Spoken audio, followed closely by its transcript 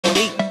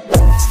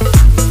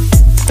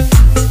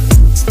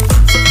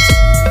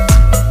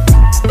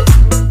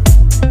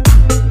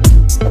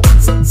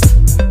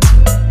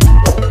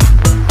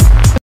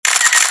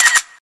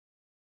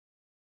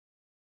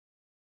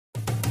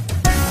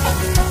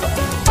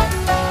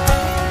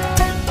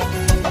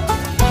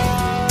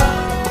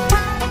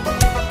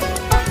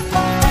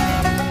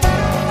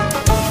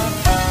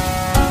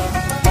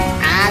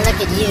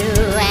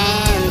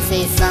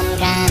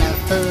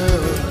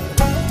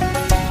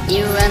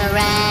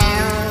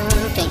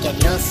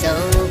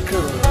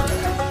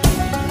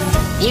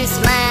You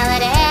smile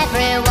at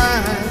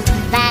everyone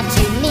that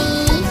you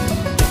meet.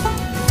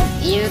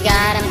 You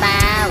got 'em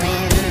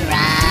bowing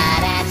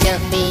right at your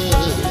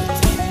feet.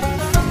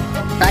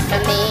 But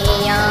for me,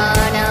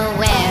 you're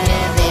nowhere to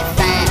be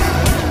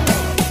found.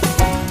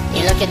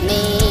 You look at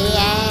me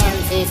and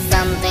see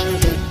something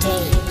to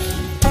take.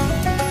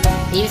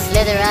 You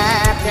slither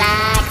up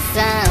like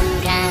some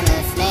kind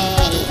of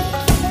snake.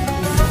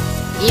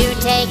 You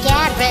take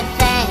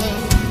everything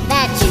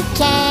that you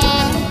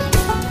can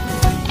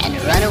and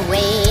run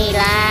away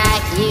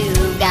like you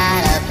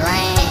got a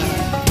plan.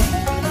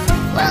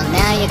 Well,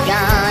 now you're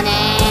gone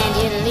and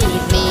you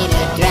leave me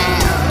to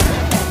drown.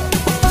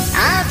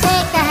 I'll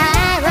take the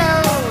high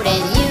road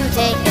and you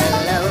take the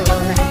low,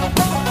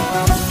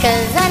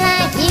 'cause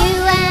unlike you,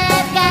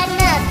 I've got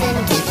nothing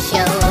to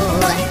show.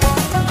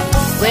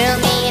 We'll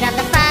meet on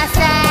the far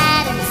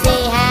side and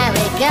see how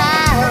it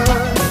goes.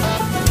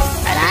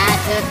 But I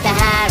took the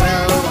high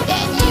road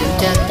and you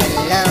took the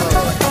low.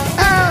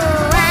 Oh,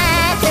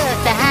 I took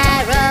the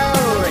high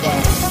road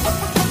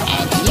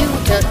and you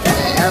took the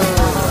low.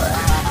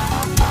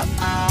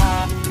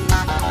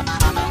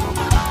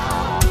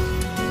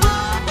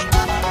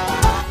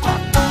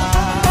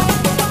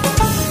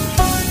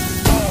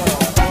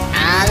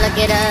 I look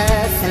at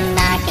us and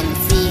I can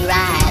see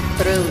right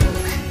through.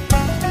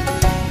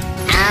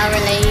 Our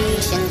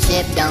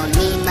relationship don't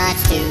mean much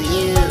to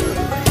you.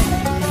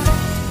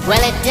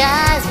 Well, it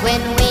does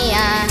when we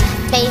are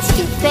face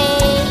to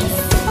face.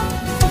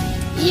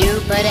 You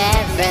put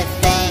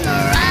everything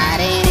right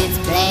in its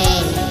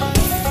place,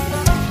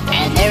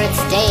 and there it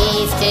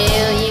stays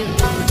till you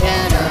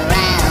turn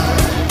around.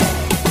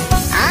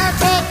 I'll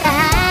take the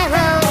high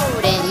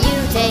road and you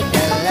take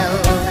the low,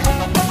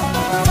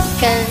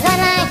 'cause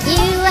unlike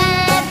you,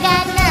 I've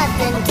got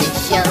nothing to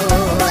show.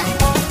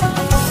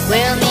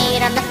 We'll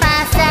meet on the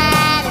far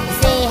side and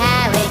see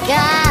how it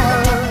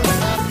goes.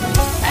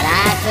 But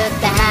I took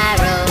the high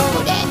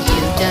road and you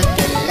took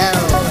the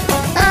low.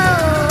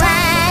 Oh,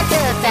 I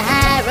took the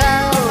high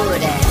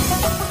road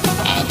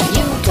and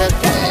you took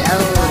the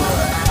low.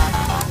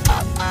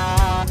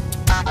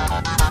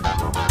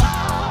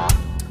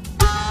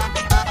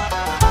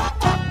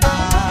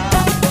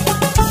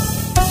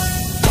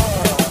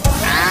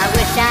 I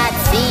wish I'd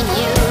seen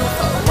you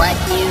for what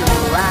you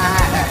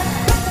are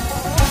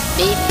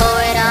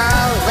before it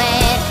all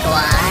went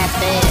quite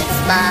this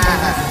far.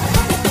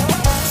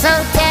 So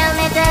tell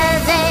me,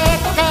 does it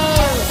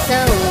feel so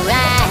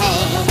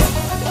right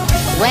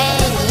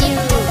when you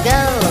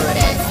go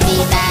to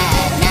sleep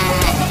at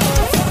night?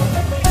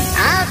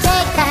 I'll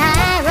take the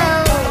high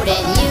road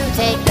and you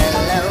take the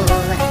low,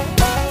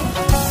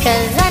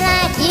 'cause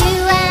unlike you,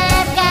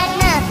 I've got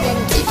nothing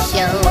to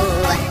show.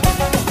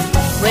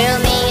 We'll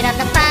meet on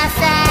the far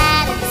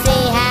side and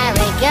see how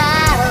it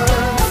goes.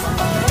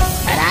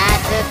 But I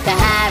took the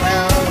high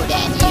road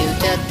and you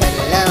took the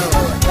low.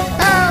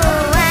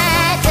 Oh,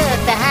 I took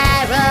the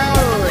high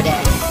road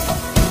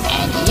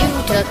and you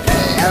took the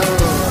low.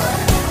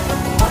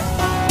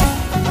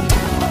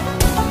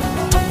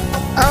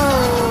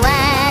 Oh,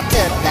 I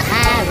took the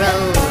high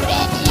road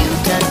and you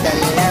took the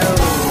low.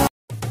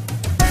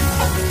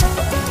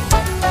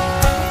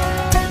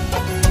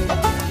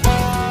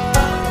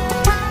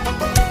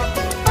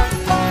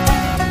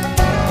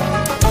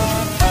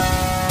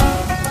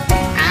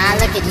 I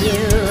look at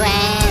you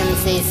and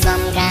see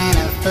some kind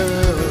of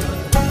fool.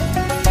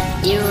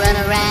 You run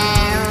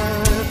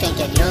around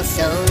thinking you're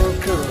so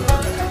cool.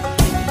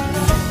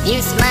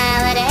 You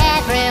smile at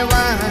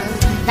everyone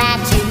that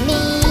you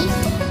meet.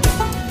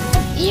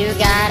 You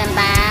got 'em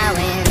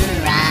bowing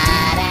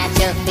right at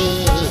your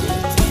feet.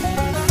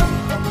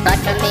 But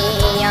for me,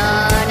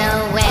 you're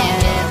nowhere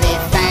to be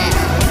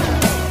found.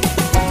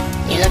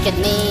 You look at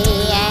me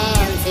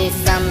and see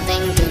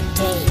something to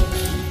take.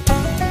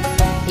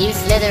 You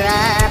slither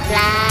up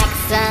like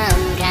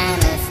some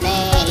kind of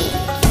snake.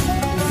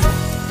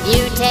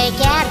 You take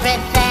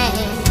everything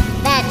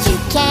that you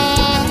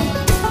can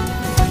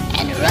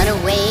and run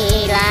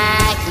away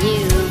like you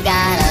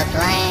got a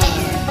plan.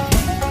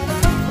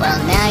 Well,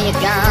 now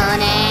you're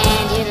gone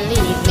and you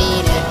leave me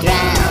to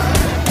drown.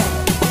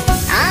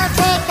 I'll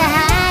take the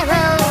high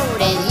road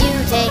and you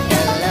take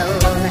the low,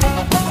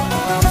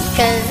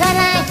 'cause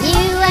unlike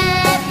you,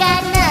 I've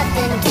got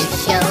nothing to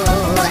show.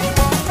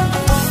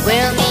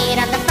 We'll meet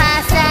on the far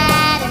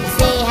side and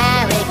see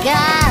how it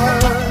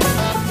goes.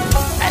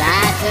 But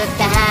I took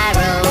the high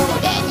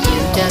road and you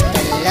took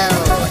the low.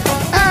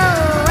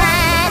 Oh,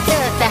 I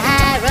took the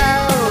high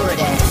road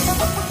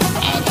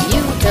and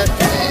you took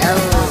the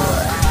low.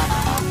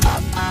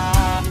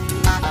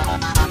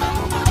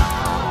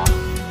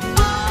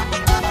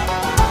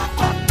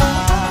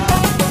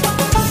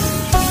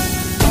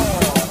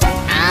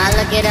 I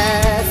look at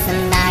us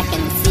and I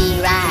can see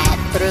right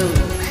through.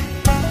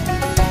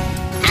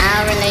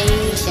 Our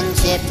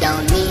relationship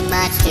don't mean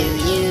much to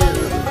you.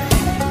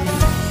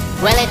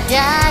 Well, it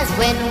does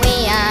when we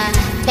are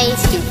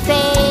face to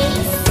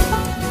face.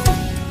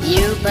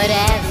 You put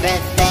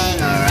everything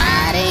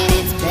right in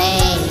its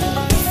place,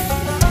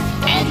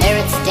 and there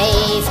it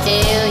stays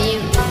till you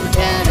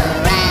turn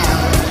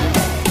around.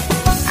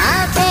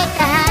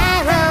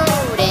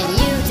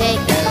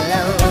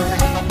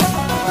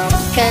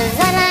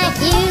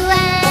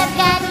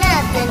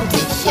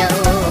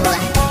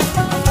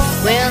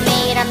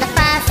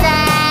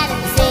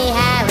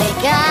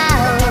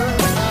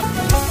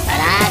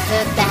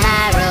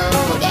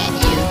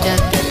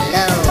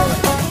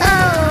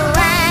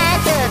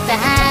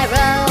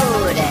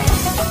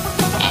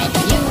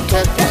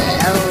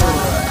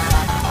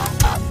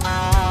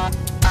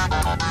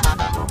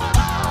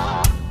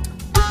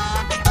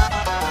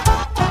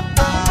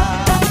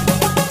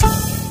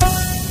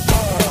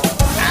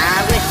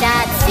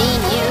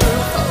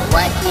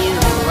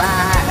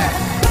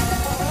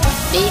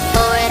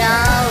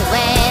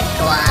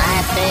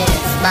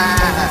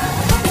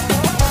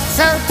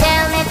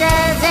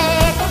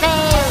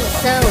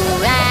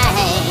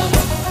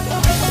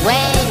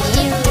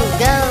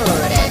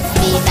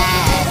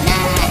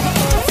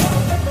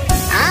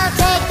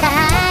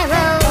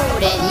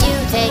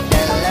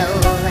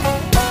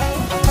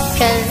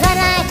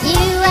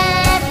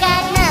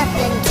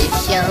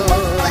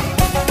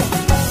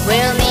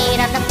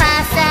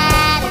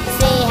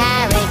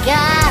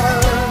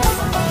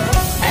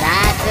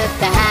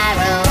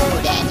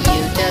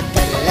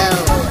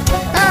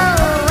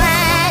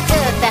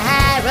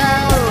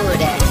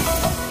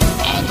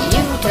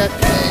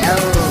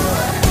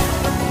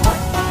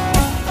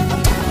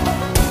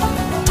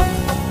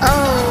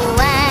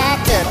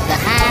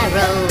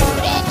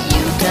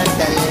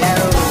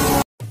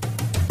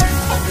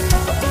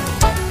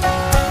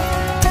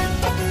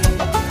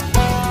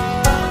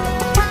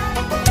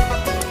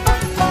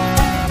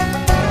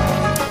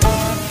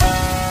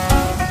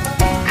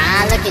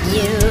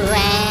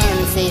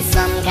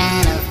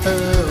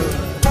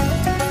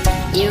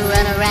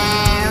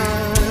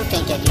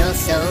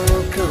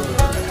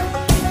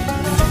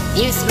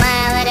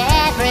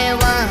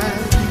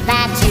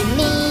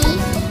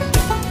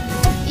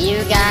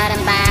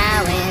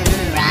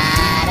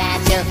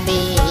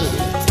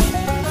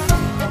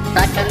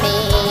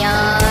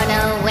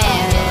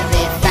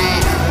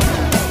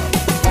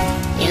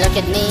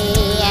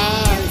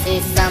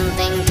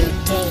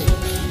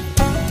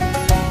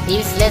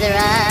 You slither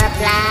up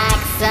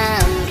like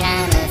some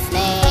kind of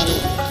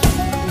snake.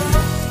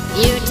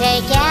 You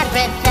take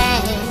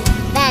everything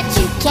that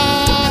you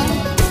can.